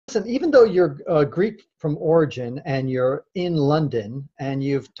listen, even though you're Greek from origin and you're in London and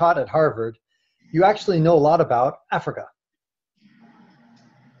you've taught at Harvard, you actually know a lot about Africa.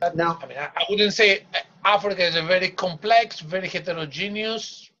 Now, I mean, I wouldn't say Africa is a very complex, very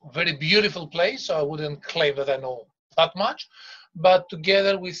heterogeneous, very beautiful place, so I wouldn't claim that I know that much. But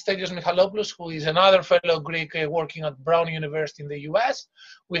together with Stelios Michalopoulos, who is another fellow Greek working at Brown University in the US,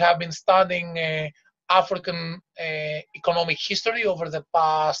 we have been studying African economic history over the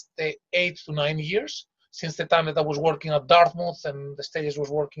past 8 to 9 years, since the time that I was working at Dartmouth and Stelios was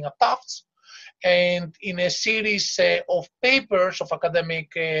working at Tufts. And in a series of papers of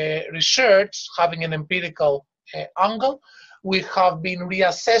academic research having an empirical angle, we have been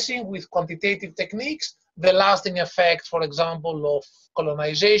reassessing with quantitative techniques the lasting effects, for example, of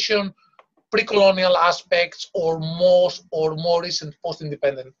colonization, pre-colonial aspects, or more recent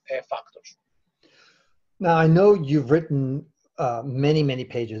post-independent factors. Now, I know you've written many, many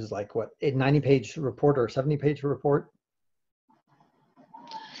pages, like what, a 90-page report or 70-page report?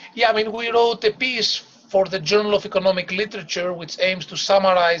 Yeah, I mean, we wrote a piece for the Journal of Economic Literature, which aims to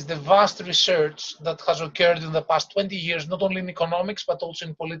summarize the vast research that has occurred in the past 20 years, not only in economics, but also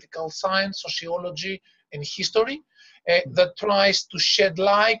in political science, sociology, and history, that tries to shed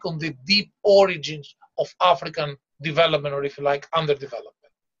light on the deep origins of African development, or if you like,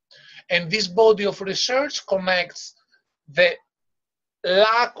 underdevelopment. And this body of research connects the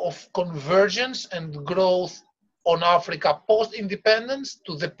lack of convergence and growth on Africa post-independence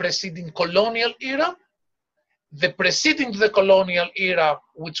to the preceding colonial era, the preceding to the colonial era,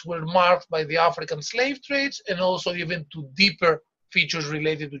 which were marked by the African slave trades, and also even to deeper features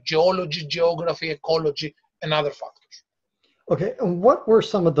related to geology, geography, ecology, and other factors. Okay, and what were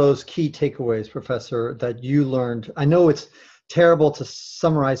some of those key takeaways, Professor, that you learned? I know it's terrible to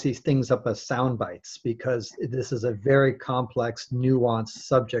summarize these things up as sound bites because this is a very complex, nuanced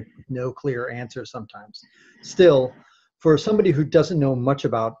subject with no clear answer sometimes. Still, for somebody who doesn't know much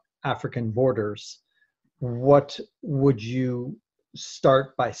about African borders, what would you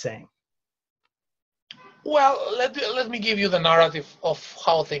start by saying? Well, let me give you the narrative of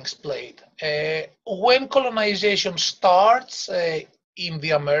how things played. When colonization starts in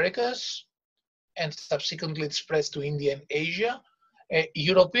the Americas, and subsequently it spreads to India and Asia,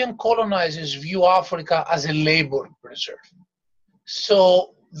 European colonizers view Africa as a labor reserve.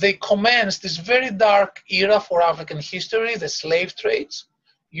 So they commenced this very dark era for African history, the slave trades.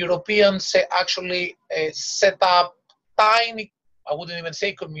 Europeans actually set up tiny, I wouldn't even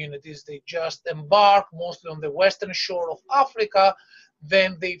say communities, they just embark mostly on the western shore of Africa.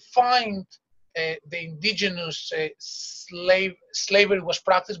 Then they find the indigenous slavery was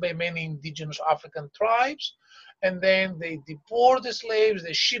practiced by many indigenous African tribes, and then they deport the slaves,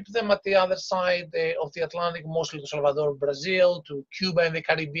 they ship them at the other side of the Atlantic, mostly to Salvador, Brazil, to Cuba and the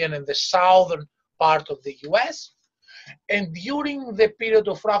Caribbean and the southern part of the US. And during the period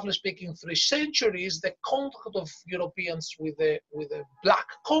of, roughly speaking, 3 centuries, the contact of Europeans with the black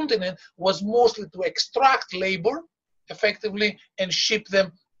continent was mostly to extract labor effectively and ship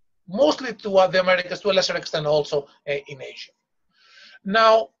them mostly to the Americas, to a lesser extent also in Asia.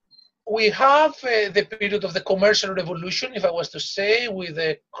 Now, we have the period of the commercial revolution, if I was to say, with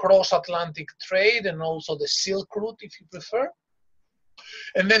the cross-Atlantic trade and also the Silk Route, if you prefer.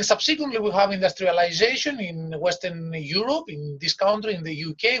 And then subsequently we have industrialization in Western Europe, in this country, in the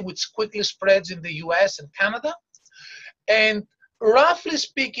UK, which quickly spreads in the US and Canada. And roughly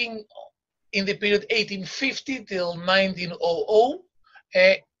speaking, in the period 1850 till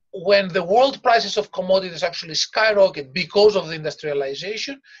 1900, when the world prices of commodities actually skyrocket because of the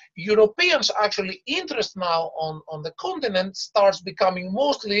industrialization, Europeans' actually interest now on the continent starts becoming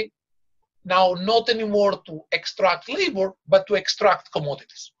mostly now not anymore to extract labor, but to extract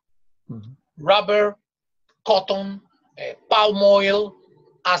commodities. Mm-hmm. Rubber, cotton, palm oil,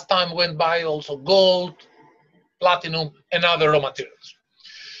 as time went by, also gold, platinum, and other raw materials.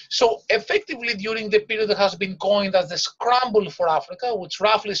 So effectively, during the period that has been coined as the scramble for Africa, which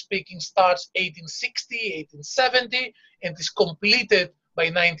roughly speaking starts 1860, 1870, and is completed by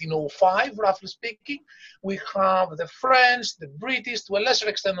 1905, roughly speaking, we have the French, the British, to a lesser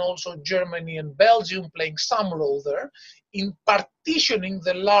extent also Germany and Belgium playing some role there in partitioning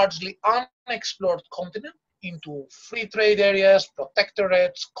the largely unexplored continent into free trade areas,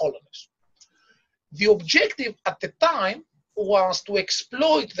 protectorates, colonies. The objective at the time was to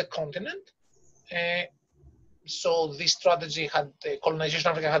exploit the continent. So this strategy had,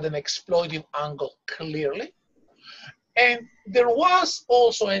 colonization of Africa had an exploitive angle clearly. And there was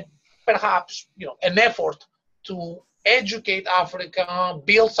also perhaps an effort to educate Africa,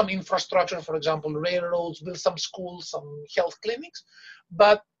 build some infrastructure, for example, railroads, build some schools, some health clinics.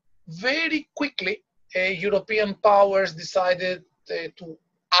 But very quickly, European powers decided to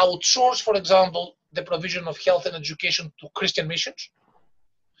outsource, for example, the provision of health and education to Christian missions,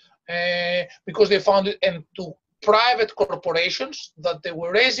 because they found it, and to private corporations, that they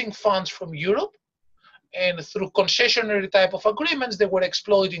were raising funds from Europe, and through concessionary type of agreements, they were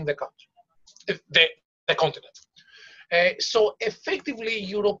exploiting the country, the continent. So effectively,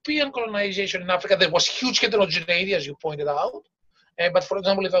 European colonization in Africa, there was huge heterogeneity, as you pointed out. But for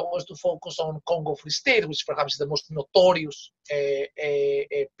example, if I was to focus on Congo Free State, which perhaps is the most notorious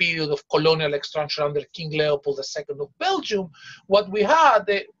period of colonial extraction under King Leopold II of Belgium, what we had,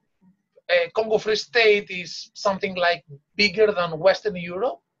 Congo Free State is something like bigger than Western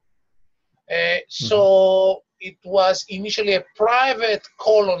Europe. So it was initially a private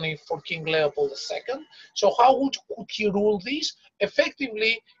colony for King Leopold II. So how could he rule this?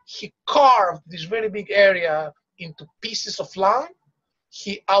 Effectively, he carved this very big area into pieces of land.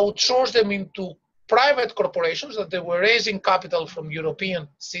 He outsourced them into private corporations that they were raising capital from European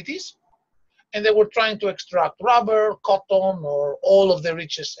cities, and they were trying to extract rubber, cotton, or all of the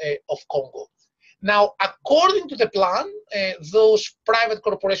riches of Congo. Now, according to the plan, those private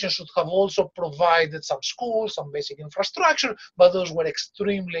corporations should have also provided some schools, some basic infrastructure, but those were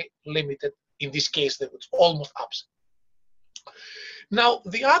extremely limited. In this case, they were almost absent. Now,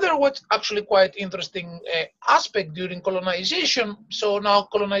 the other what's actually quite interesting aspect during colonization, so now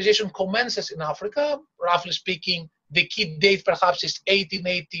colonization commences in Africa, roughly speaking, the key date perhaps is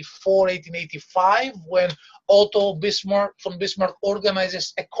 1884, 1885, when Otto von Bismarck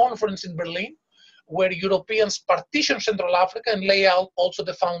organizes a conference in Berlin, where Europeans partition Central Africa and lay out also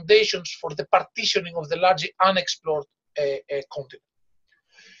the foundations for the partitioning of the largely unexplored continent.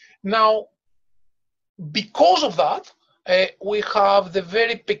 Now, because of that, we have the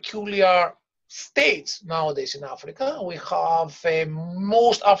very peculiar states nowadays in Africa. We have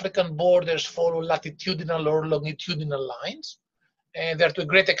most African borders follow latitudinal or longitudinal lines. They're to a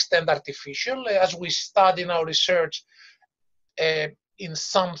great extent artificial. As we study in our research, in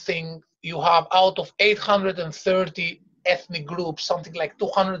something, you have out of 830 ethnic groups, something like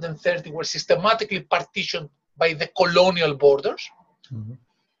 230 were systematically partitioned by the colonial borders.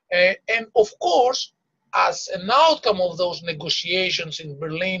 And of course, as an outcome of those negotiations in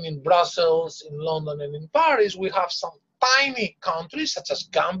Berlin, in Brussels, in London, and in Paris, we have some tiny countries such as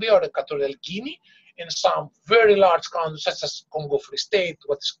Gambia or Equatorial Guinea, and some very large countries such as Congo Free State,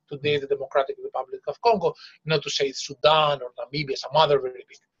 what is today the Democratic Republic of Congo, not to say Sudan or Namibia, some other very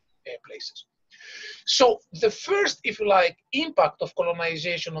big places. So the first, if you like, impact of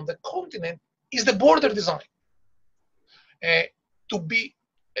colonization on the continent is the border design. To be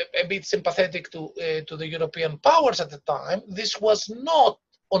a bit sympathetic to the European powers at the time, this was not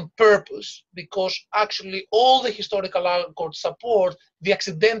on purpose, because actually all the historical records support the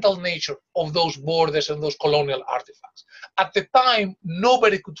accidental nature of those borders and those colonial artifacts. At the time,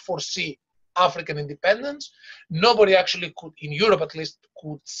 nobody could foresee African independence. Nobody actually could, in Europe at least,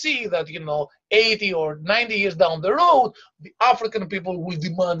 could see that, 80 or 90 years down the road, the African people will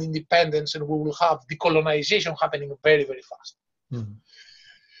demand independence and we will have decolonization happening very, very fast.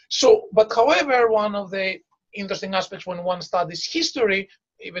 So, but however, one of the interesting aspects when one studies history,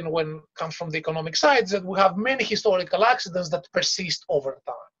 even when it comes from the economic side, is that we have many historical accidents that persist over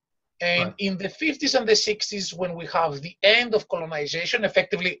time. And in the 50s and the 60s, when we have the end of colonization,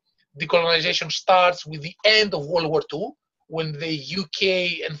 effectively decolonization starts with the end of World War II, when the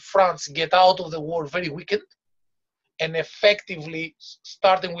UK and France get out of the war very weakened, and effectively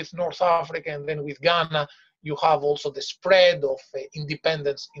starting with North Africa and then with Ghana, you have also the spread of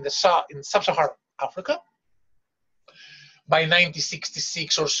independence in sub-Saharan Africa. By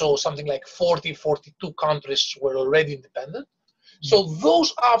 1966 or so, something like 40, 42 countries were already independent. So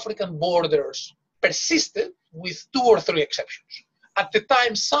those African borders persisted with 2 or 3 exceptions. At the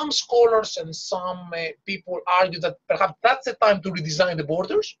time, some scholars and some people argue that perhaps that's the time to redesign the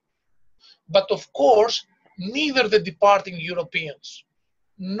borders. But of course, neither the departing Europeans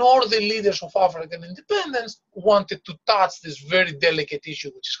nor the leaders of African independence wanted to touch this very delicate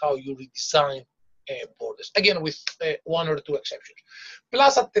issue, which is how you redesign borders, again with 1 or 2 exceptions.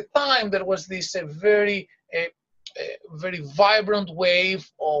 Plus, at the time, there was this very vibrant wave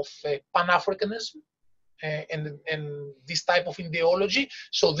of Pan-Africanism and this type of ideology.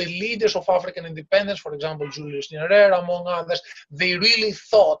 So the leaders of African independence, for example, Julius Nyerere, among others, they really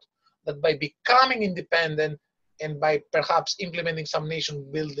thought that by becoming independent and by perhaps implementing some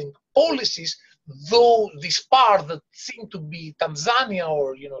nation-building policies, though this part that seemed to be Tanzania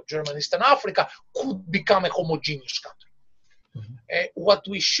or German Eastern Africa could become a homogeneous country. What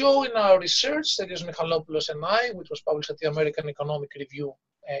we show in our research, Serios Michalopoulos and I, which was published at the American Economic Review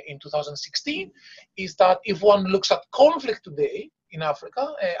in 2016, is that if one looks at conflict today in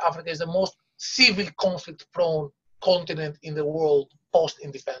Africa, Africa is the most civil conflict-prone continent in the world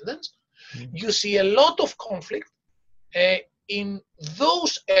post-independence. You see a lot of conflict in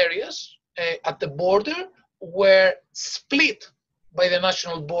those areas at the border where split by the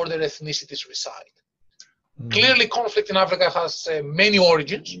national border ethnicities reside. Clearly, conflict in Africa has many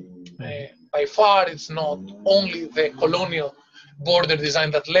origins. By far, it's not only the colonial border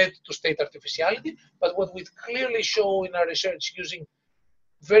design that led to state artificiality, but what we clearly show in our research using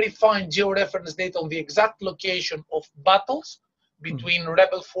very fine georeference data on the exact location of battles between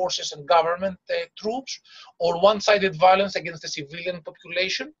rebel forces and government troops, or one-sided violence against the civilian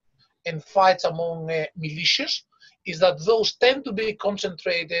population and fights among militias, is that those tend to be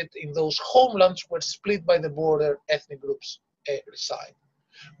concentrated in those homelands where split by the border ethnic groups reside.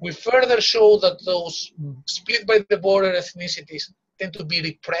 We further show that those split by the border ethnicities tend to be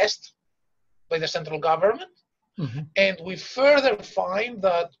repressed by the central government. And we further find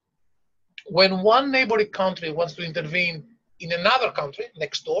that when one neighboring country wants to intervene in another country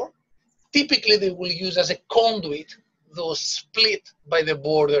next door, typically they will use as a conduit those split by the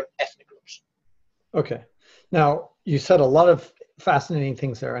border ethnic groups. Okay. Now, you said a lot of fascinating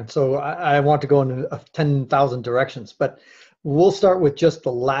things there, and so I want to go in 10,000 directions, but we'll start with just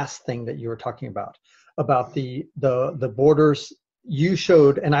the last thing that you were talking about the borders. You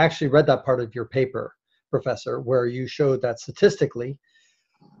showed, and I actually read that part of your paper, Professor, where you showed that statistically,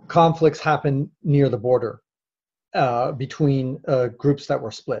 conflicts happen near the border between groups that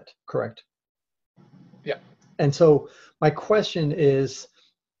were split, correct? Yeah. And so my question is,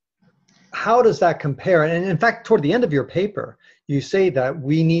 how does that compare? And in fact, toward the end of your paper, you say that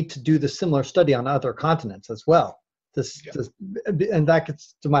we need to do the similar study on other continents as well. And that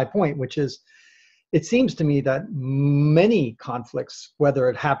gets to my point, which is, it seems to me that many conflicts, whether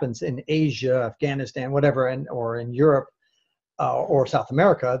it happens in Asia, Afghanistan, whatever, or in Europe or South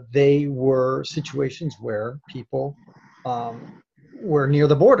America, they were situations where people were near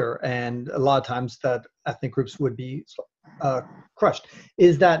the border, and a lot of times that ethnic groups would be crushed.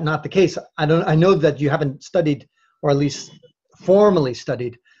 Is that not the case? I know that you haven't studied, or at least formally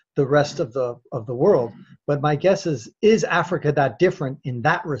studied, the rest of the world, but my guess is Africa that different in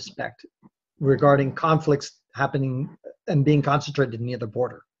that respect regarding conflicts happening and being concentrated near the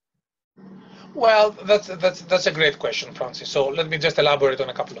border? Well, that's a great question, Francis. So let me just elaborate on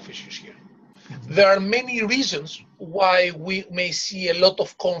a couple of issues here. There are many reasons why we may see a lot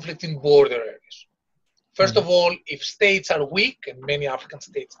of conflict in border areas. First of all, if states are weak, and many African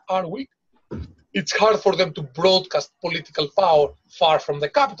states are weak, it's hard for them to broadcast political power far from the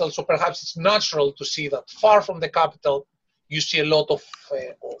capital. So perhaps it's natural to see that far from the capital, you see a lot of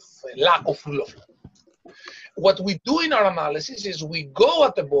lack of rule of law. What we do in our analysis is we go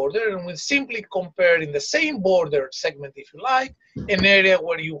at the border and we simply compare in the same border segment, if you like, an area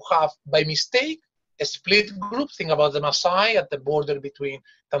where you have, by mistake, a split group, think about the Maasai at the border between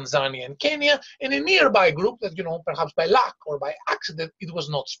Tanzania and Kenya, and a nearby group that, perhaps by luck or by accident, it was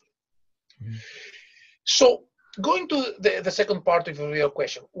not split. So going to the second part of your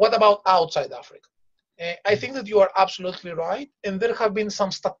question, what about outside Africa? I think that you are absolutely right, and there have been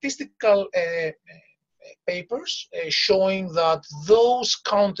some statistical papers showing that those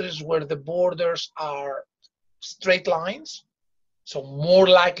countries where the borders are straight lines, so more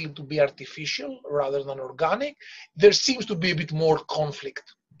likely to be artificial rather than organic, there seems to be a bit more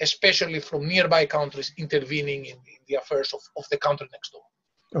conflict, especially from nearby countries intervening in the affairs of the country next door.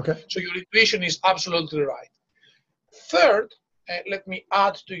 Okay. So your intuition is absolutely right. Third, let me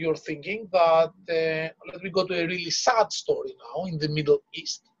add to your thinking that let me go to a really sad story now in the Middle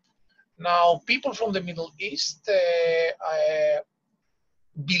East. Now, people from the Middle East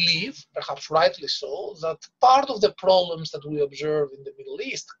believe, perhaps rightly so, that part of the problems that we observe in the Middle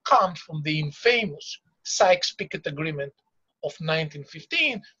East come from the infamous Sykes-Picot Agreement of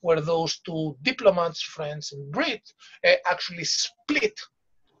 1915, where those two diplomats, France and Brit, actually split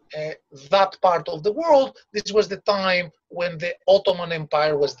that part of the world. This was the time when the Ottoman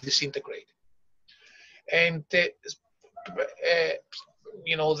Empire was disintegrated. And, the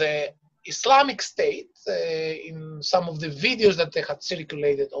Islamic State, in some of the videos that they had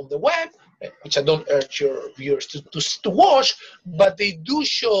circulated on the web, which I don't urge your viewers to watch, but they do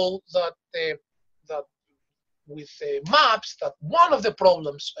show that that with maps that one of the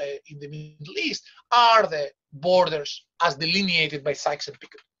problems in the Middle East are the borders as delineated by Sykes and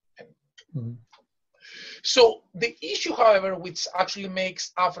Picot. So the issue, however, which actually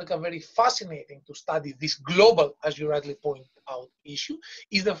makes Africa very fascinating to study this global, as you rightly point out, issue,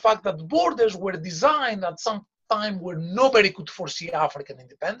 is the fact that borders were designed at some time where nobody could foresee African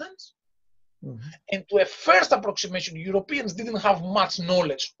independence. Mm-hmm. And to a first approximation, Europeans didn't have much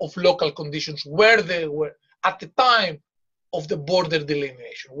knowledge of local conditions where they were at the time of the border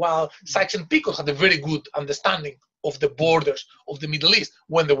delineation, while Sykes and Picot had a very good understanding of the borders of the Middle East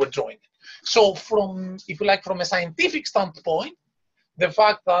when they were drawing it. So from, if you like, from a scientific standpoint, the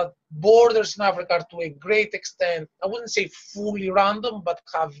fact that borders in Africa are to a great extent, I wouldn't say fully random, but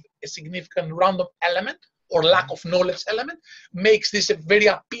have a significant random element or lack of knowledge element, makes this a very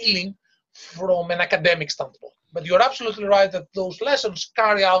appealing from an academic standpoint. But you're absolutely right that those lessons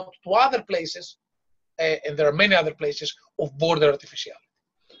carry out to other places, and there are many other places, of border artificiality.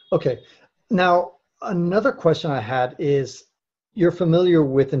 Okay. Now, another question I had is, you're familiar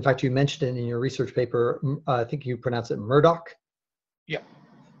with, in fact, you mentioned it in your research paper, I think you pronounce it Murdoch? Yeah.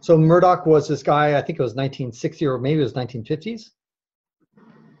 So Murdoch was this guy, I think it was 1960 or maybe it was 1950s,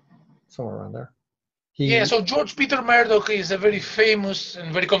 somewhere around there. Yeah, so George Peter Murdoch is a very famous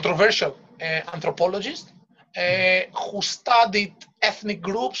and very controversial anthropologist who studied ethnic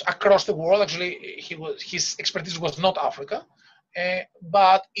groups across the world. Actually, his expertise was not Africa,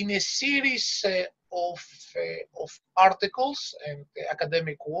 but in a series of articles and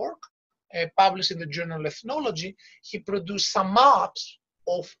academic work published in the journal Ethnology, he produced some maps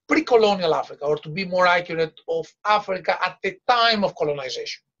of pre-colonial Africa, or to be more accurate, of Africa at the time of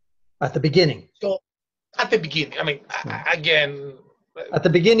colonization. At the beginning. So, at the beginning, I mean, again, at the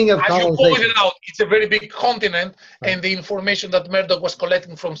beginning of colonization. As you pointed out, it's a very big continent, right. And the information that Murdoch was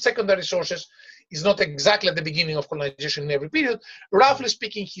collecting from secondary sources is not exactly at the beginning of colonization in every period. Roughly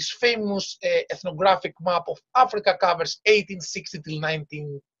speaking, his famous ethnographic map of Africa covers 1860 till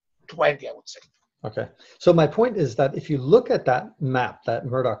 1920, I would say. Okay, so my point is that if you look at that map that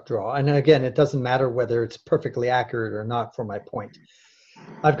Murdoch draw, and again, it doesn't matter whether it's perfectly accurate or not for my point.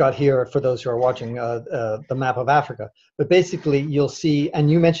 I've got here, for those who are watching, the map of Africa. But basically, you'll see,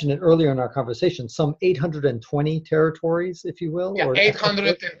 and you mentioned it earlier in our conversation, some 820 territories, if you will. Yeah, or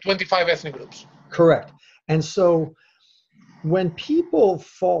 825 ethnic groups. Correct. And so when people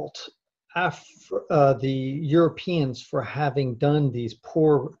fault the Europeans for having done these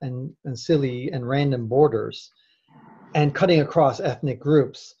poor and silly and random borders and cutting across ethnic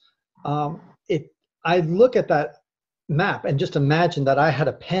groups, I look at that map and just imagine that I had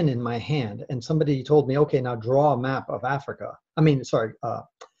a pen in my hand and somebody told me, okay, now draw a map of Africa. I mean, sorry,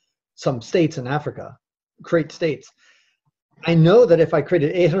 some states in Africa, create states. I know that if I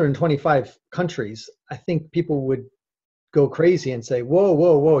created 825 countries, I think people would go crazy and say, whoa,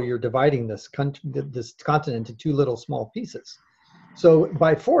 whoa, whoa, you're dividing this country, this continent into two little small pieces. So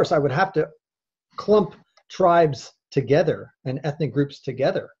by force, I would have to clump tribes together and ethnic groups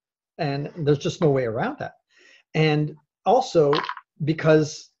together. And there's just no way around that. And also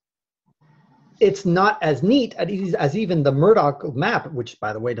because it's not as neat as even the Murdoch map, which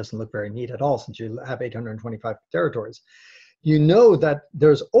by the way doesn't look very neat at all since you have 825 territories. You know that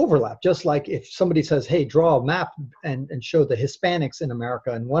there's overlap, just like if somebody says, hey, draw a map and show the Hispanics in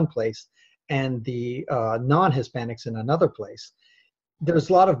America in one place and the non-Hispanics in another place.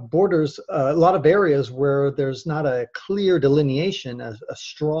 There's a lot of borders, a lot of areas where there's not a clear delineation, a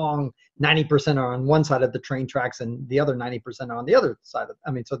strong 90% are on one side of the train tracks and the other 90% are on the other side of,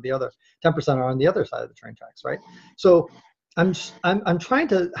 so the other 10% are on the other side of the train tracks, right? So I'm trying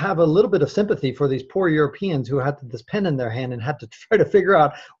to have a little bit of sympathy for these poor Europeans who had this pen in their hand and had to try to figure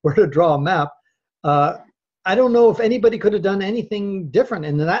out where to draw a map. I don't know if anybody could have done anything different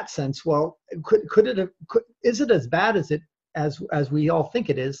in that sense. Well, is it as bad as we all think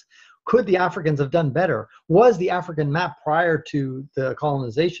it is? Could the Africans have done better? Was the African map prior to the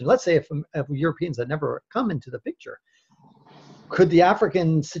colonization? Let's say if Europeans had never come into the picture, could the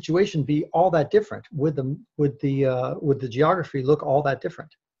African situation be all that different? Would the geography look all that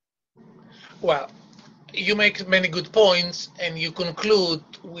different? Well, you make many good points, and you conclude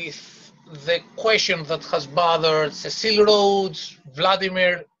with the question that has bothered Cecil Rhodes,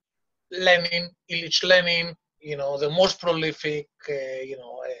 Vladimir Lenin, Ilyich Lenin, the most prolific,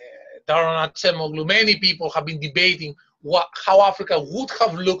 Daron Acemoglu. Many people have been debating how Africa would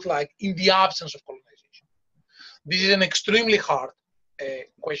have looked like in the absence of colonization. This is an extremely hard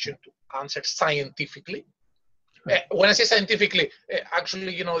question to answer scientifically. When I say scientifically,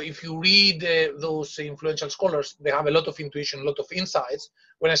 actually, if you read those influential scholars, they have a lot of intuition, a lot of insights.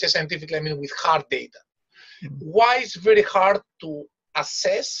 When I say scientifically, I mean with hard data. Why it's very hard to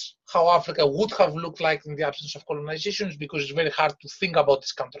assess how Africa would have looked like in the absence of colonization is because it's very hard to think about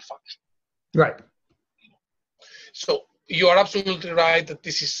this counterfactual. Right. So you are absolutely right that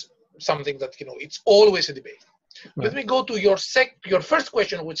this is something that, it's always a debate. Right. Let me go to your first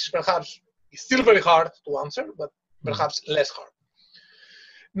question, which is perhaps It's still very hard to answer, but perhaps less hard.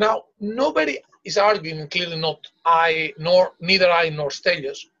 Now, nobody is arguing, clearly not I, nor neither I nor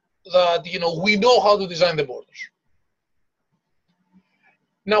Stelios, that we know how to design the borders.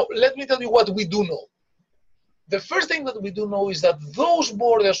 Now, let me tell you what we do know. The first thing that we do know is that those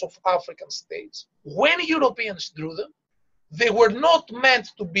borders of African states, when Europeans drew them, they were not meant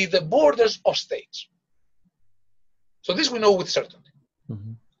to be the borders of states. So this we know with certainty.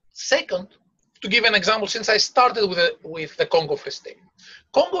 Second, to give an example, since I started with the Congo Free State.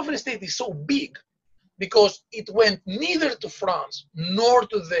 Congo Free State is so big because it went neither to France nor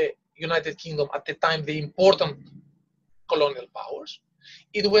to the United Kingdom, at the time the important colonial powers.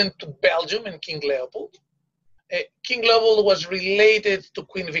 It went to Belgium and King Leopold. King Leopold was related to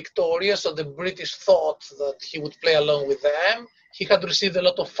Queen Victoria, so the British thought that he would play along with them. He had received a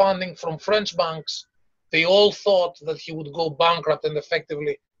lot of funding from French banks. They all thought that he would go bankrupt, and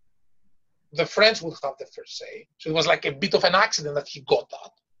effectively the French would have the first say. So it was like a bit of an accident that he got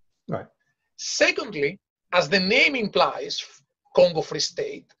that. Right. Secondly, as the name implies, Congo Free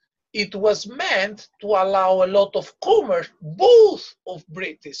State, it was meant to allow a lot of commerce, both of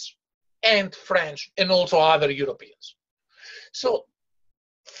British and French and also other Europeans. So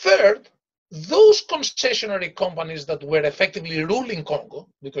third, those concessionary companies that were effectively ruling Congo,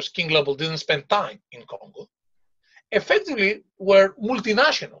 because King Leopold didn't spend time in Congo, effectively were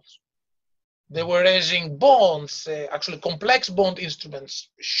multinationals. They were raising bonds, actually complex bond instruments,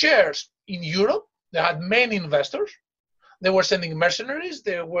 shares in Europe. They had many investors. They were sending mercenaries.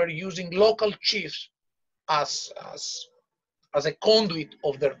 They were using local chiefs as a conduit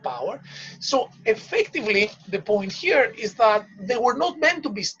of their power. So effectively, the point here is that they were not meant to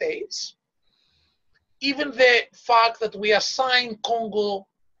be states. Even the fact that we assign Congo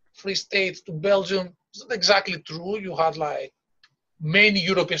Free State to Belgium is not exactly true. You had like many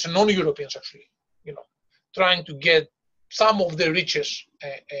Europeans and non-Europeans actually, trying to get some of the riches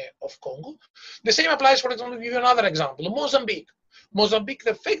of Congo. The same applies, for example, to give you another example, Mozambique. Mozambique,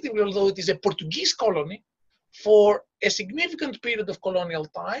 effectively, although it is a Portuguese colony, for a significant period of colonial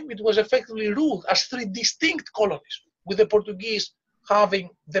time, it was effectively ruled as three distinct colonies, with the Portuguese having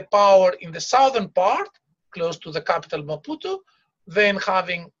the power in the southern part, close to the capital Maputo, then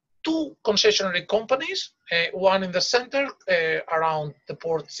having two concessionary companies, one in the center around the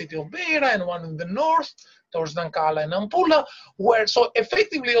port city of Beira, and one in the north towards Nampula and Nampula, where, so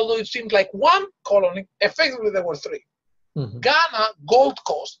effectively, although it seemed like one colony, effectively there were three. Ghana, Gold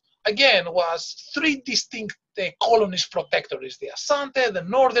Coast, again, was three distinct colonies protectorates, the Asante, the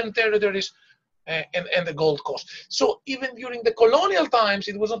Northern Territories, and the Gold Coast. So even during the colonial times,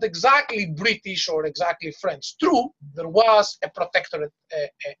 it was not exactly British or exactly French. True, there was a protectorate,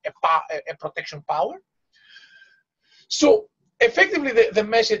 a protection power. So effectively, the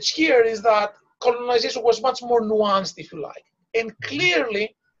message here is that colonization was much more nuanced, if you like. And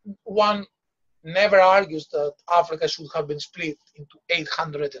clearly, one never argues that Africa should have been split into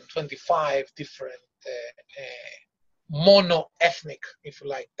 825 different mono-ethnic, if you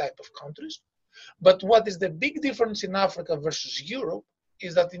like, type of countries. But what is the big difference in Africa versus Europe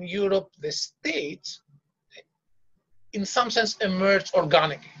is that in Europe, the states, in some sense, emerged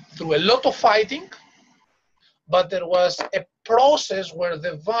organically through a lot of fighting, but there was a process where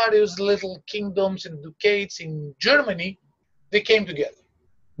the various little kingdoms and ducates in Germany, they came together.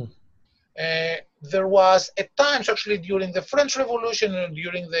 There was at times, actually, during the French Revolution and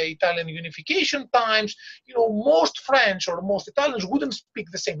during the Italian unification times, most French or most Italians wouldn't speak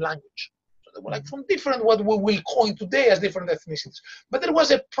the same language. So they were like from different, what we will coin today as different ethnicities. But there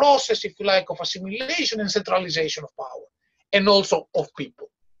was a process, if you like, of assimilation and centralization of power, and also of people.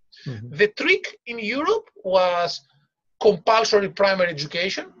 The trick in Europe was compulsory primary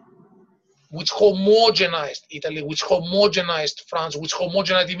education, which homogenized Italy, which homogenized France, which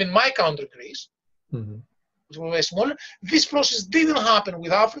homogenized even my country, Greece, which was way smaller. This process didn't happen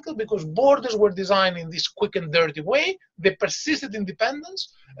with Africa because borders were designed in this quick and dirty way. They persisted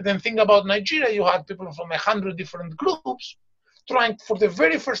independence. And then think about Nigeria, you had people from 100 different groups trying for the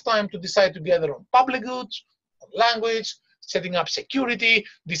very first time to decide together on public goods, on language, setting up security,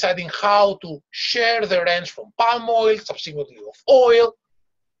 deciding how to share the rents from palm oil, subsequently of oil.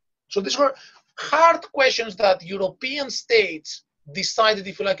 So these were hard questions that European states decided,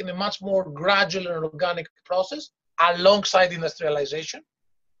 if you like, in a much more gradual and organic process alongside industrialization.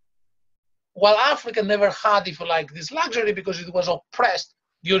 While Africa never had, if you like, this luxury because it was oppressed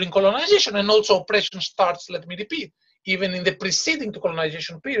during colonization, and also oppression starts, let me repeat, even in the preceding to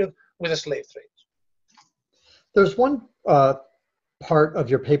colonization period with the slave trade. There's one part of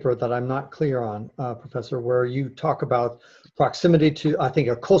your paper that I'm not clear on, Professor, where you talk about proximity to, I think,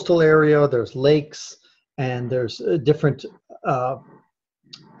 a coastal area, there's lakes, and there's a different,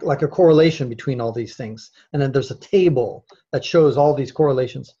 like a correlation between all these things. And then there's a table that shows all these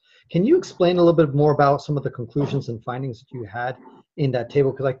correlations. Can you explain a little bit more about some of the conclusions and findings that you had in that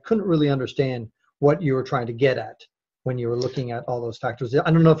table? Because I couldn't really understand what you were trying to get at when you were looking at all those factors. I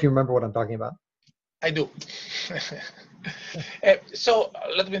don't know if you remember what I'm talking about. I do. So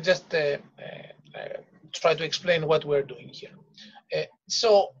let me just try to explain what we're doing here.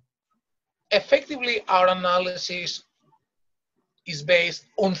 So effectively, our analysis is based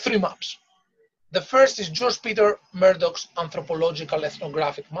on 3 maps. The first is George Peter Murdoch's anthropological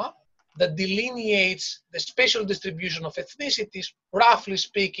ethnographic map that delineates the spatial distribution of ethnicities, roughly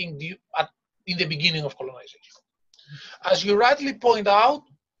speaking, in the beginning of colonization. As you rightly point out,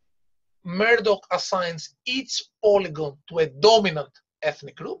 Murdoch assigns each polygon to a dominant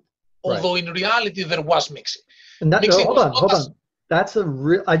ethnic group, although in reality there was mixing. And that, hold on. That's a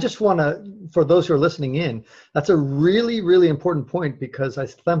real, I just want to, for those who are listening in, that's a really, really important point, because I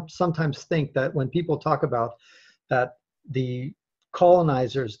sometimes think that when people talk about that the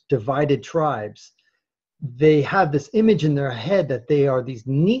colonizers divided tribes, they have this image in their head that they are these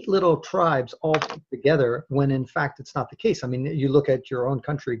neat little tribes all put together, when in fact it's not the case. I mean, you look at your own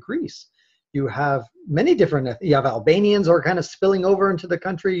country, Greece, you have many different, you have Albanians who are kind of spilling over into the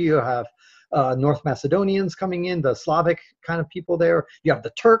country, you have North Macedonians coming in, the Slavic kind of people there, you have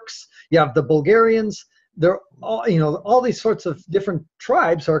the Turks, you have the Bulgarians. They're all, you know, all these sorts of different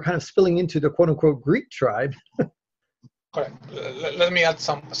tribes are kind of spilling into the quote unquote Greek tribe. Correct. Let me add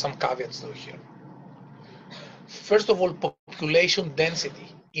some caveats though here. First of all, population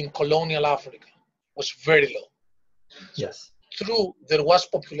density in colonial Africa was very low. So yes. True, there was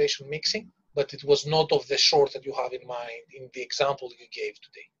population mixing, but it was not of the sort that you have in mind in the example you gave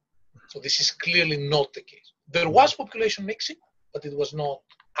today. So this is clearly not the case. There was population mixing, but it was not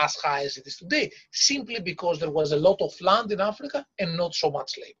as high as it is today, simply because there was a lot of land in Africa and not so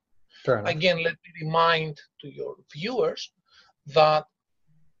much labor. Fair enough. Again, let me remind to your viewers that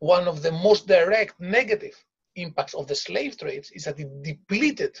one of the most direct negative impacts of the slave trades is that it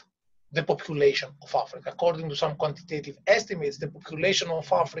depleted the population of Africa. According to some quantitative estimates, the population of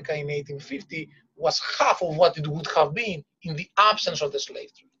Africa in 1850 was half of what it would have been in the absence of the slave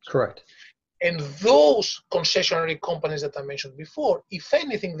trade. Correct. And those concessionary companies that I mentioned before, if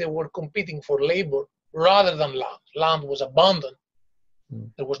anything, they were competing for labor rather than land. Land was abundant.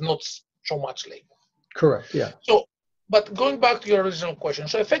 There was not so much labor. Correct, yeah. So, but going back to your original question,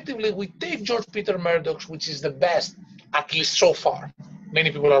 so effectively we take George Peter Murdoch's, which is the best, at least so far. Many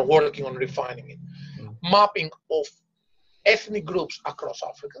people are working on refining it. Mapping of ethnic groups across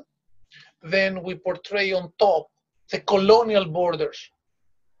Africa. Then we portray on top the colonial borders,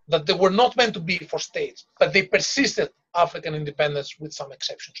 that they were not meant to be for states, but they persisted African independence with some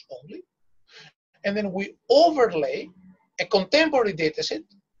exceptions only. And then we overlay a contemporary dataset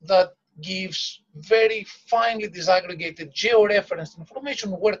that gives very finely disaggregated georeferenced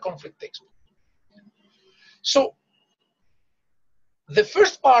information where conflict takes place. So the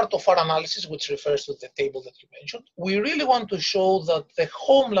first part of our analysis, which refers to the table that you mentioned, we really want to show that the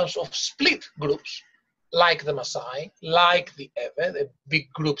homelands of split groups, like the Maasai, like the Ewe, a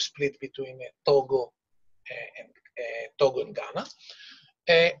big group split between Togo and Ghana,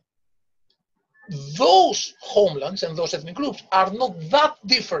 those homelands and those ethnic groups are not that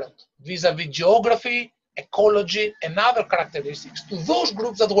different vis-a-vis geography, ecology, and other characteristics to those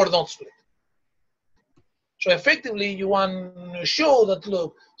groups that were not split. So effectively, you want to show that,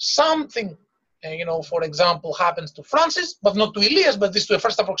 look, something, for example, happens to Francis, but not to Elias, but this to a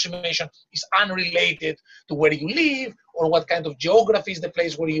first approximation is unrelated to where you live or what kind of geography is the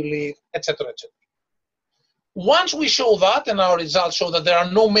place where you live, etc., etc. Once we show that, and our results show that there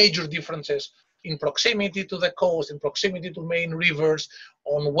are no major differences in proximity to the coast, in proximity to main rivers,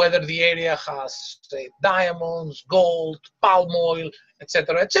 on whether the area has, say, diamonds, gold, palm oil,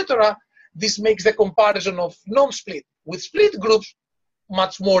 etc., etc., this makes the comparison of non-split with split groups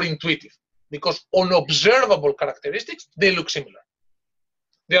much more intuitive, because on observable characteristics, they look similar.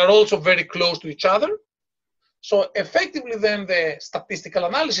 They are also very close to each other. So effectively then the statistical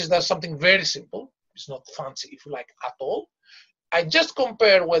analysis does something very simple. It's not fancy, if you like, at all. I just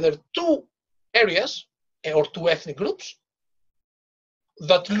compare whether two areas or two ethnic groups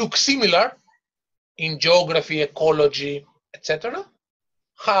that look similar in geography, ecology, etc.,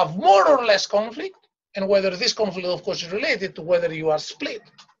 have more or less conflict, and whether this conflict, of course, is related to whether you are split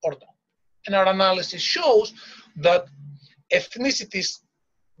or not. And our analysis shows that ethnicities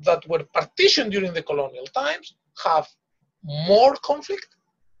that were partitioned during the colonial times have more conflict,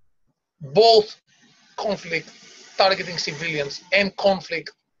 both conflict targeting civilians and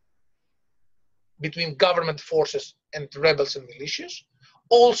conflict between government forces and rebels and militias.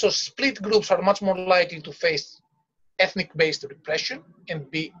 Also, split groups are much more likely to face ethnic-based repression and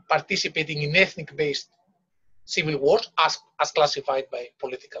be participating in ethnic-based civil wars as classified by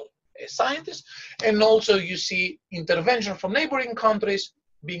political scientists. And also you see intervention from neighboring countries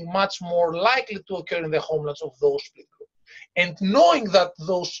being much more likely to occur in the homelands of those split groups. And knowing that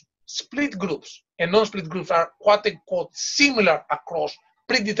those split groups and non-split groups are quote-unquote similar across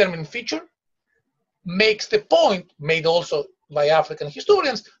predetermined feature makes the point made also by African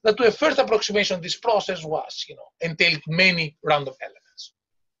historians that to a first approximation this process was, entailed many random elements.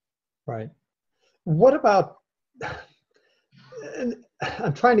 Right. What about,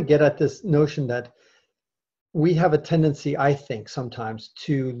 I'm trying to get at this notion that we have a tendency, I think, sometimes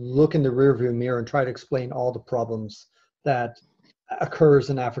to look in the rearview mirror and try to explain all the problems that occurs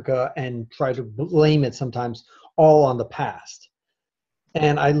in Africa and try to blame it sometimes all on the past.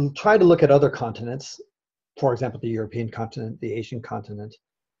 And I try to look at other continents, for example, the European continent, the Asian continent,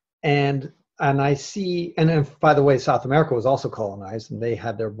 and I see, and then, by the way, South America was also colonized, and they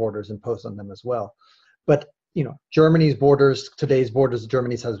had their borders imposed on them as well. But Germany's borders, today's borders of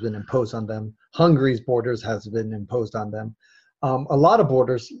Germany's has been imposed on them. Hungary's borders has been imposed on them. A lot of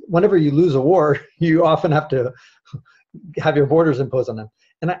borders, whenever you lose a war, you often have to have your borders imposed on them.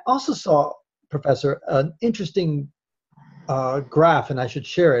 And I also saw, Professor, an interesting graph, and I should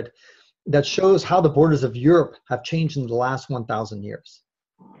share it, that shows how the borders of Europe have changed in the last 1,000 years.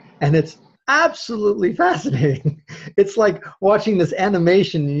 And it's absolutely fascinating. It's like watching this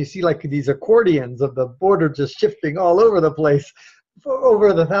animation and you see like these accordions of the border just shifting all over the place for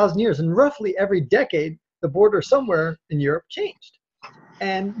over the 1,000 years. And roughly every decade, the border somewhere in Europe changed.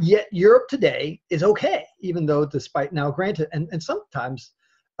 And yet Europe today is okay, even though despite now granted, and sometimes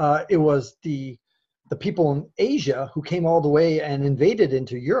it was the people in Asia who came all the way and invaded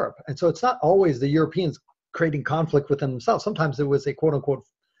into Europe. And so it's not always the Europeans creating conflict within themselves. Sometimes it was a quote unquote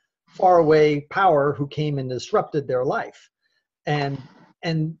faraway power who came and disrupted their life. And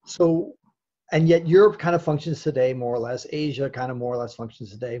yet Europe kind of functions today more or less. Asia kind of more or less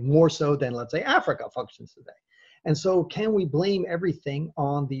functions today, more so than, let's say, Africa functions today. And so can we blame everything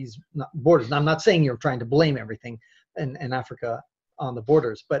on these borders? Now, I'm not saying you're trying to blame everything in Africa on the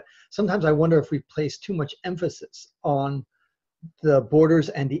borders, but sometimes I wonder if we place too much emphasis on the borders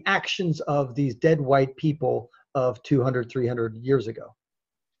and the actions of these dead white people of 200, 300 years ago.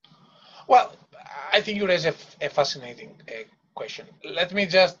 Well, I think you raise a fascinating question. Let me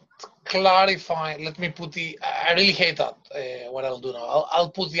just clarify. Let me put I really hate that, what I'll do now. I'll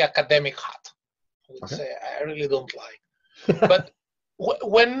put the academic hat, which okay. I really don't like. But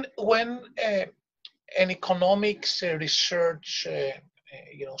when an economics research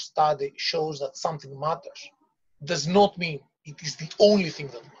study shows that something matters, does not mean it is the only thing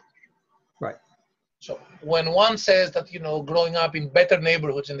that matters. Right. So when one says that growing up in better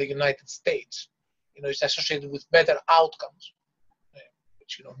neighborhoods in the United States, is associated with better outcomes,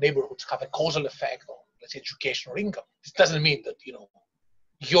 which neighborhoods have a causal effect on, let's say, education or income. This doesn't mean that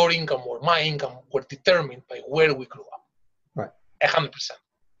your income or my income were determined by where we grew up. Right. 100%.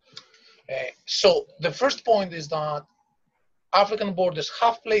 So the first point is that African borders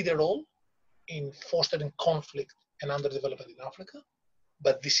have played a role in fostering conflict and underdevelopment in Africa,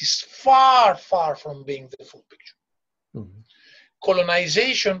 but this is far, far from being the full picture. Mm-hmm.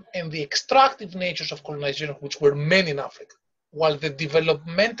 Colonization and the extractive natures of colonization, which were many in Africa, while the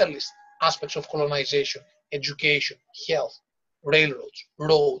developmentalist aspects of colonization, education, health, railroads,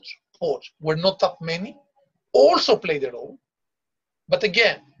 roads, ports, were not that many, also played a role. But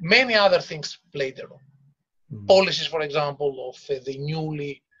again, many other things played a role. Mm-hmm. Policies, for example, of the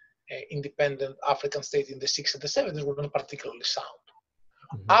newly independent African state in the 60s and the 70s were not particularly sound.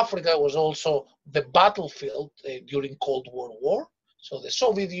 Mm-hmm. Africa was also the battlefield during Cold War. So the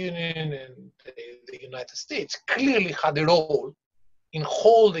Soviet Union and the United States clearly had a role in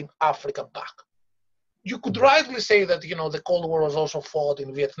holding Africa back. You could rightly say that the Cold War was also fought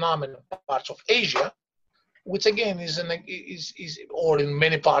in Vietnam and parts of Asia, which again is or in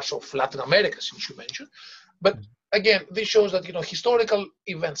many parts of Latin America, since you mentioned. But again, this shows that historical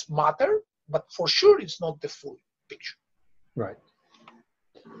events matter, but for sure it's not the full picture. Right.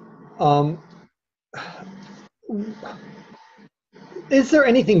 Is there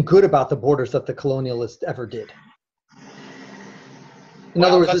anything good about the borders that the colonialists ever did? In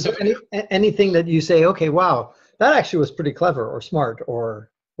other words, is there anything that you say, okay, wow, that actually was pretty clever or smart,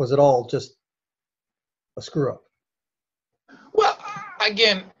 or was it all just a screw up? Well,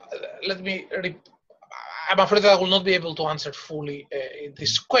 again, I'm afraid that I will not be able to answer fully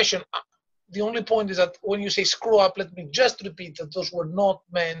this question. the only point is that when you say screw up, let me just repeat that those were not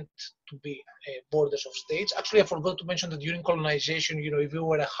meant to be borders of states. Actually, I forgot to mention that during colonization, if you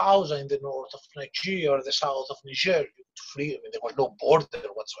were a Hausa in the north of Nigeria or the south of Niger, you could free. I mean, there was no border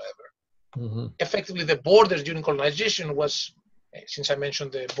whatsoever. Mm-hmm. Effectively, the borders during colonization was, since I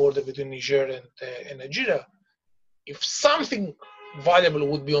mentioned the border between Niger and Nigeria, if something valuable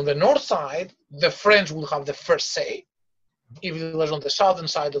would be on the north side, the French would have the first say. If it was on the southern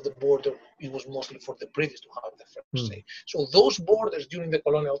side of the border, it was mostly for the British to have the first say. So those borders during the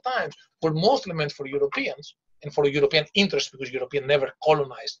colonial times were mostly meant for Europeans and for European interests, because Europeans never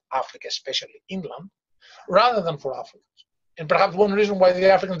colonized Africa, especially inland, rather than for Africans. And perhaps one reason why the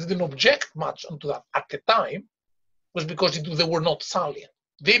Africans didn't object much onto that at the time was because they were not salient.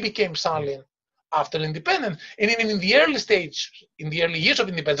 They became salient after independence. And even in the early stage, in the early years of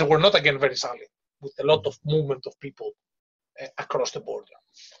independence, they were not again very salient, with a lot of movement of people across the border.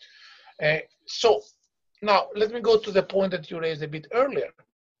 So now let me go to the point that you raised a bit earlier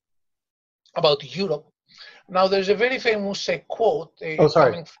about Europe. Now there's a very famous quote.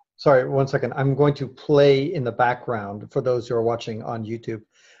 Sorry, 1 second. I'm going to play in the background for those who are watching on YouTube,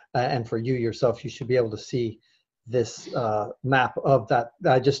 and for you yourself, you should be able to see this map of that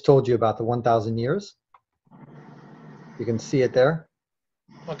I just told you about, the 1,000 years. You can see it there.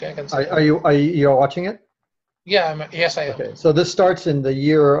 Okay, I can see. Are you watching it? Yeah, yes, I am. Okay, so this starts in the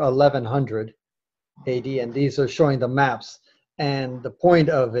year 1100 AD, and these are showing the maps. And the point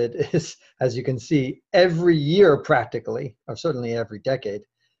of it is, as you can see, every year practically, or certainly every decade,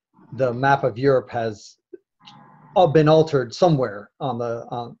 the map of Europe has been altered somewhere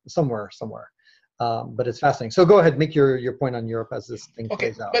somewhere. But it's fascinating. So go ahead, make your point on Europe as this thing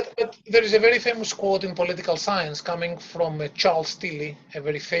plays out. But there is a very famous quote in political science coming from Charles Tilly, a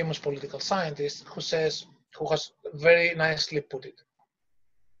very famous political scientist, who has very nicely put it.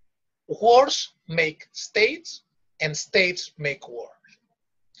 Wars make states, and states make wars.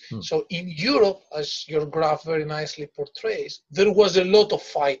 So in Europe, as your graph very nicely portrays, there was a lot of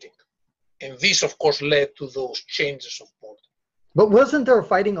fighting. And this, of course, led to those changes of border. But wasn't there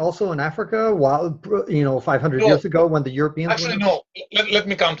fighting also in Africa, 500 years ago when the Europeans? Actually, no. Let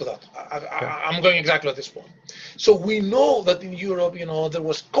me come to that. I'm going exactly at this point. So we know that in Europe, there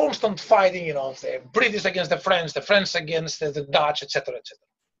was constant fighting, the British against the French against the Dutch, etc., etc.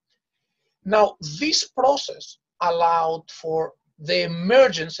 Now, this process allowed for the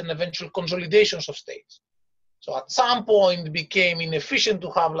emergence and eventual consolidations of states. So at some point it became inefficient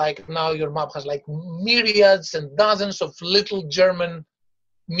to have, like now your map has like myriads and dozens of little German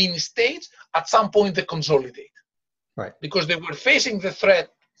mini states. At some point they consolidate. Right. Because they were facing the threat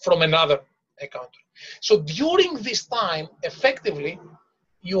from another country. So during this time, effectively,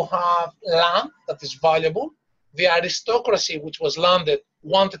 you have land that is valuable. The aristocracy, which was landed,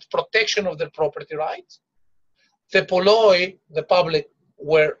 wanted protection of their property rights. The polloi, the public,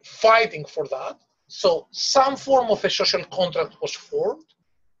 were fighting for that. So some form of a social contract was formed,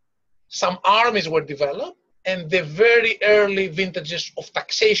 some armies were developed, and the very early vintages of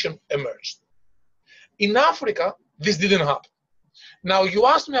taxation emerged. In Africa, this didn't happen. Now, you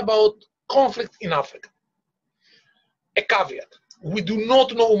asked me about conflict in Africa. A caveat, we do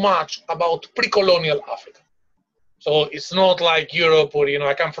not know much about pre-colonial Africa. So it's not like Europe or,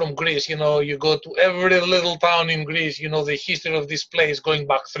 I come from Greece, you go to every little town in Greece, the history of this place going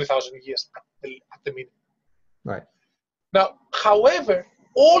back 3,000 years at the minimum. Right. Now, however,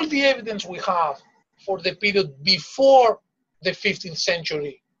 all the evidence we have for the period before the 15th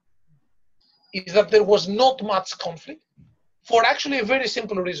century is that there was not much conflict for actually a very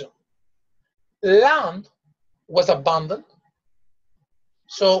simple reason. Land was abundant.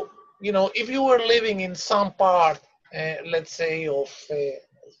 So, if you were living in some part, let's say, of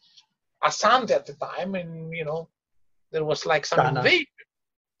Asante at the time, and, there was like some invasion.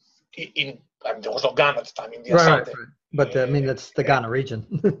 There was no Ghana at the time in the Asante. Right. But that's the Ghana region.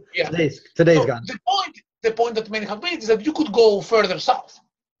 Yeah. Today's so Ghana. The point that many have made is that you could go further south.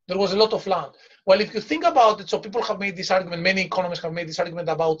 There was a lot of land. Well, if you think about it, so people have made this argument, many economists have made this argument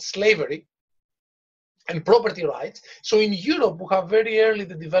about slavery and property rights. So in Europe, we have very early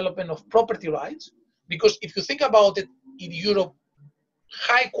the development of property rights, because if you think about it, in Europe,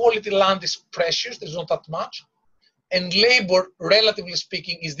 high quality land is precious, there's not that much, and labor, relatively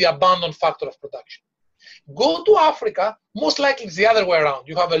speaking, is the abundant factor of production. Go to Africa, most likely it's the other way around.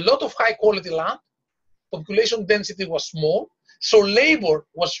 You have a lot of high quality land, population density was small, so labor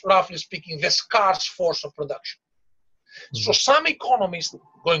was, roughly speaking, the scarce force of production. So some economists,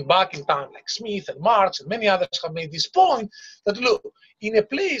 going back in time, like Smith and Marx and many others, have made this point that, look, in a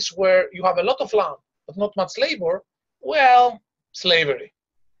place where you have a lot of land but not much labor, well, slavery.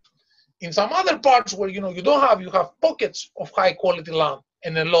 In some other parts where, you have pockets of high quality land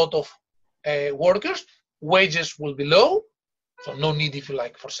and a lot of workers, wages will be low, so no need, if you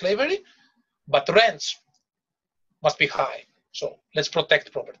like, for slavery, but rents must be high. So let's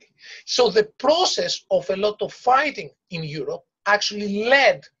protect property. So the process of a lot of fighting in Europe actually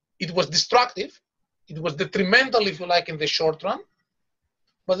led, it was destructive, it was detrimental, if you like, in the short run,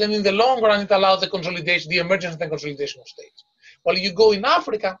 but then in the long run, it allowed the consolidation, the emergence and consolidation of states. While you go in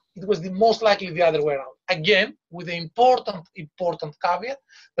Africa, it was the most likely the other way around. Again, with the important caveat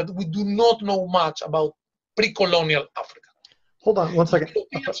that we do not know much about pre-colonial Africa. Hold on one second.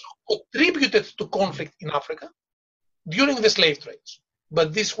 Europeans contributed to conflict in Africa during the slave trades,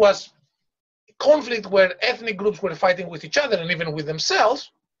 but this was a conflict where ethnic groups were fighting with each other and even with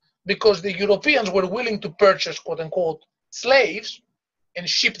themselves, because the Europeans were willing to purchase, quote unquote, slaves and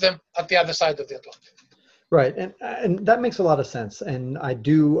ship them at the other side of the Atlantic. Right, and that makes a lot of sense, and I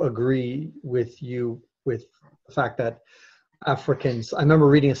do agree with you with the fact that Africans, I remember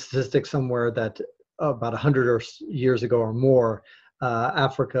reading a statistic somewhere that about 100 years ago or more,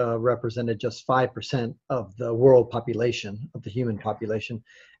 Africa represented just 5% of the world population, of the human population,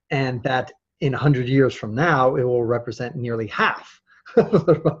 and that in 100 years from now, it will represent nearly half of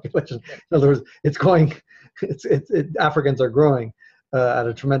the population. In other words, Africans are growing at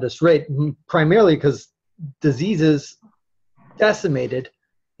a tremendous rate, primarily because diseases decimated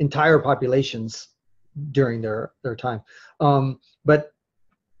entire populations during their time.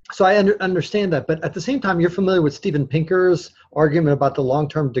 So I understand that, but at the same time, you're familiar with Steven Pinker's argument about the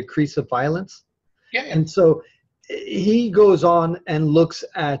long-term decrease of violence. Yeah. And so he goes on and looks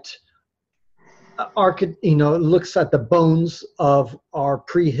at looks at the bones of our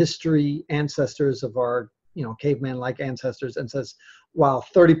prehistory ancestors, of our caveman-like ancestors, and says, while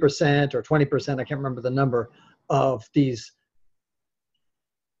 30% or 20%, I can't remember the number, of these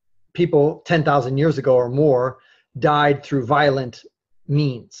people 10,000 years ago or more died through violent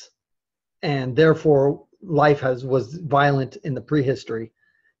means, and therefore life was violent in the prehistory.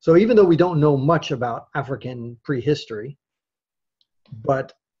 So even though we don't know much about African prehistory,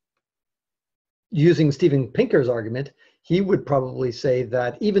 but using Steven Pinker's argument, he would probably say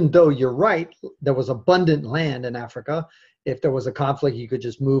that even though you're right, there was abundant land in Africa. If there was a conflict, you could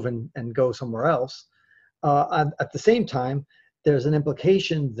just move and go somewhere else. At the same time, there's an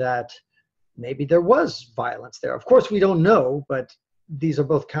implication that maybe there was violence there. Of course, we don't know, but these are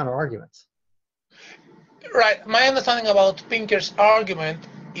both counter arguments. Right. My understanding about Pinker's argument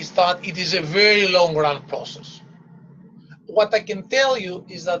is that it is a very long run process. What I can tell you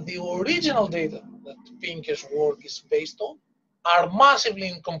is that the original data that Pinker's work is based on are massively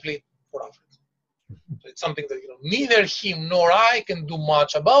incomplete for Africa. So it's something that neither him nor I can do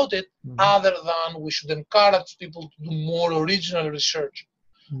much about it, other than we should encourage people to do more original research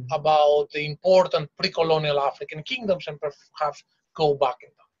about the important pre-colonial African kingdoms and perhaps go back in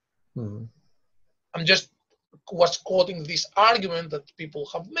time. I'm just was quoting this argument that people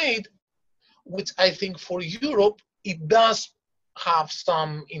have made, which I think for Europe, it does have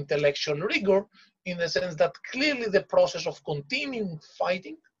some intellectual rigor, in the sense that clearly the process of continuing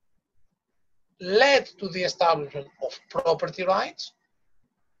fighting led to the establishment of property rights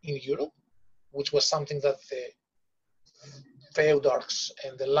in Europe, which was something that the feudals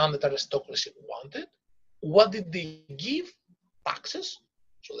and the landed aristocracy wanted. What did they give? Taxes.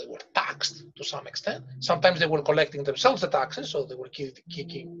 So they were taxed to some extent. Sometimes they were collecting themselves the taxes, so they were keeping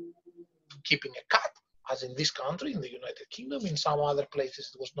a cut, as in this country, in the United Kingdom. In some other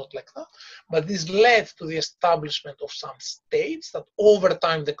places, it was not like that. But this led to the establishment of some states that over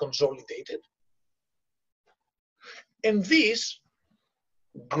time they consolidated. And this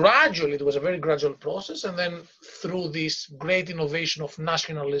gradually, it was a very gradual process, and then through this great innovation of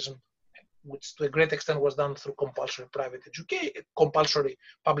nationalism, which to a great extent was done through compulsory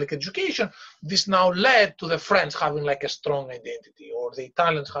public education, this now led to the French having like a strong identity, or the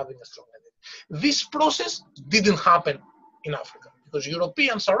Italians having a strong identity. This process didn't happen in Africa, because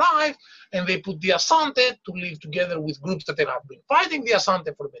Europeans arrived and they put the Asante to live together with groups that they have been fighting the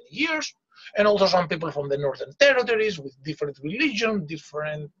Asante for many years, and also some people from the northern territories with different religion,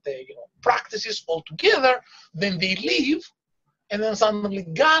 different practices all together. Then they leave, and then suddenly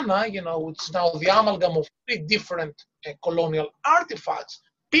Ghana, which is now the amalgam of three different colonial artifacts,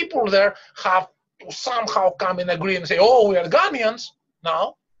 people there have to somehow come and agree and say, oh, we are Ghanaians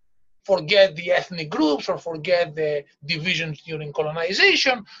now, forget the ethnic groups or forget the divisions during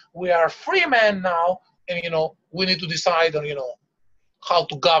colonization, we are free men now, and we need to decide on how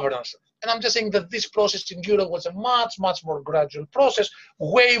to govern ourselves. And I'm just saying that this process in Europe was a much, much more gradual process,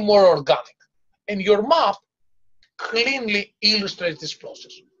 way more organic. And your map cleanly illustrates this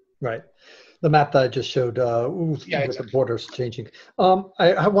process. Right. The map that I just showed with Exactly. the borders changing.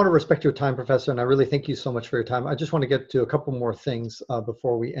 I want to respect your time, Professor, and I really thank you so much for your time. I just want to get to a couple more things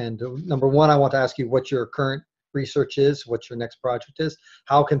before we end. Number one, I want to ask you what your current research is, what your next project is.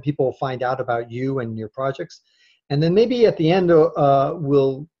 How can people find out about you and your projects? And then maybe at the end,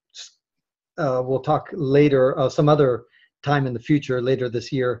 we'll talk later, some other time in the future, later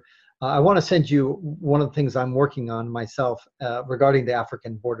this year. I want to send you one of the things I'm working on myself regarding the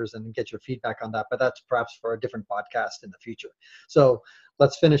African borders and get your feedback on that, but that's perhaps for a different podcast in the future. So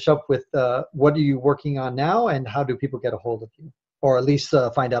let's finish up with what are you working on now and how do people get a hold of you, or at least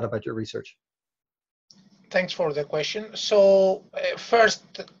find out about your research? Thanks for the question. So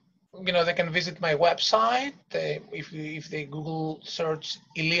first, they can visit my website. If they Google search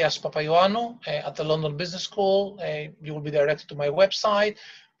Elias Papaioannou at the London Business School, you will be directed to my website.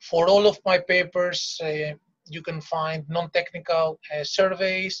 For all of my papers, you can find non-technical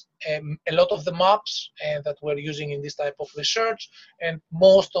surveys, a lot of the maps that we're using in this type of research, and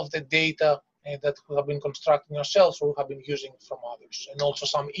most of the data that we have been constructing ourselves or we have been using from others, and also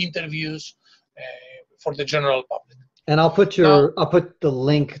some interviews for the general public. And I'll put the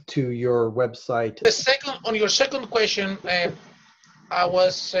link to your website. On your second question, I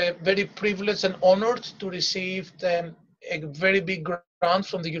was very privileged and honored to receive a very big grant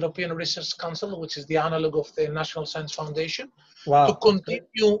from the European Research Council, which is the analog of the National Science Foundation, to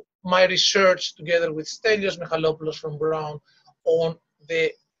continue my research together with Stelios Michalopoulos from Brown on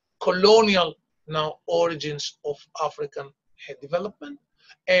the colonial origins of African development.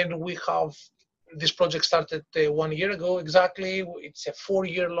 And we have this project started 1 year ago exactly. It's a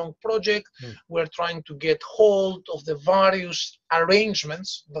 4-year-long project. We're trying to get hold of the various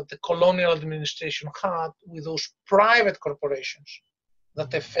arrangements that the colonial administration had with those private corporations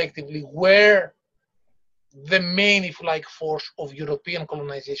that effectively were the main, if you like, force of European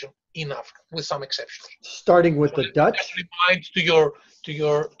colonization in Africa, with some exceptions. Starting with the Dutch. I remind to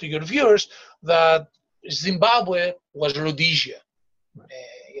your viewers that Zimbabwe was Rhodesia.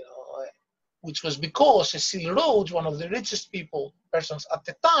 Which was because Cecil Rhodes, one of the richest persons at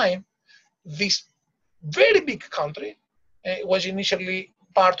the time, this very big country was initially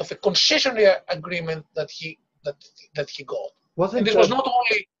part of a concessionary agreement that he got. And this was not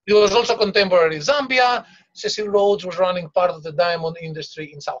only, it was also contemporary Zambia. Cecil Rhodes was running part of the diamond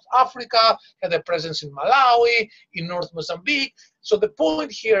industry in South Africa, had a presence in Malawi, in North Mozambique. So the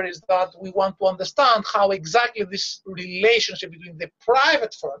point here is that we want to understand how exactly this relationship between the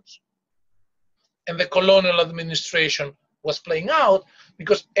private firms and the colonial administration was playing out,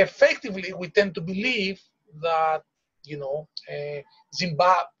 because effectively we tend to believe that,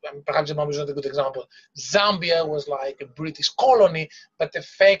 Zimbabwe, perhaps Zimbabwe is not a good example, Zambia was like a British colony, but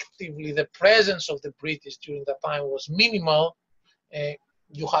effectively the presence of the British during that time was minimal.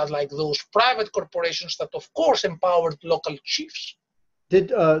 You had like those private corporations that of course empowered local chiefs.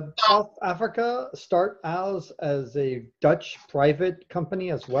 Did South Africa start as a Dutch private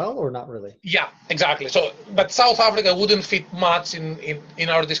company as well, or not really? Yeah, exactly. So, but South Africa wouldn't fit much in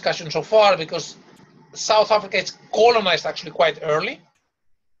our discussion so far, because South Africa is colonized actually quite early.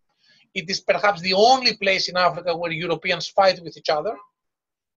 It is perhaps the only place in Africa where Europeans fight with each other,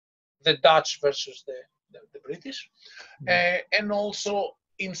 the Dutch versus the British, and also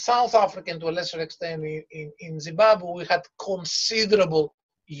in South Africa, and to a lesser extent in Zimbabwe, we had considerable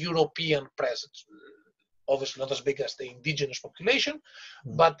European presence. Obviously not as big as the indigenous population,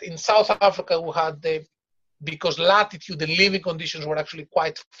 but in South Africa we had because latitude and living conditions were actually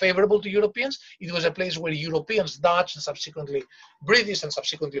quite favorable to Europeans. It was a place where Europeans, Dutch, and subsequently British, and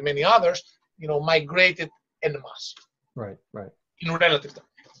subsequently many others, migrated en masse. Right. In relative terms.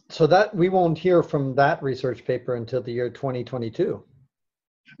 So that we won't hear from that research paper until the year 2022.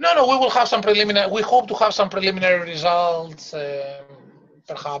 No, we will have some preliminary. We hope to have some preliminary results,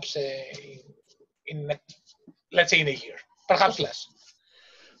 perhaps let's say in a year, perhaps less.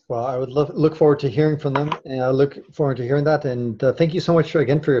 Well, I would look forward to hearing from them, and I look forward to hearing that. And thank you so much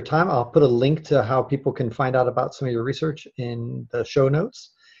again for your time. I'll put a link to how people can find out about some of your research in the show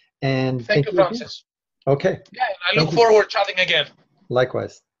notes. And thank you, Francis. Okay. Yeah, I look forward to chatting again.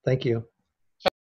 Likewise. Thank you.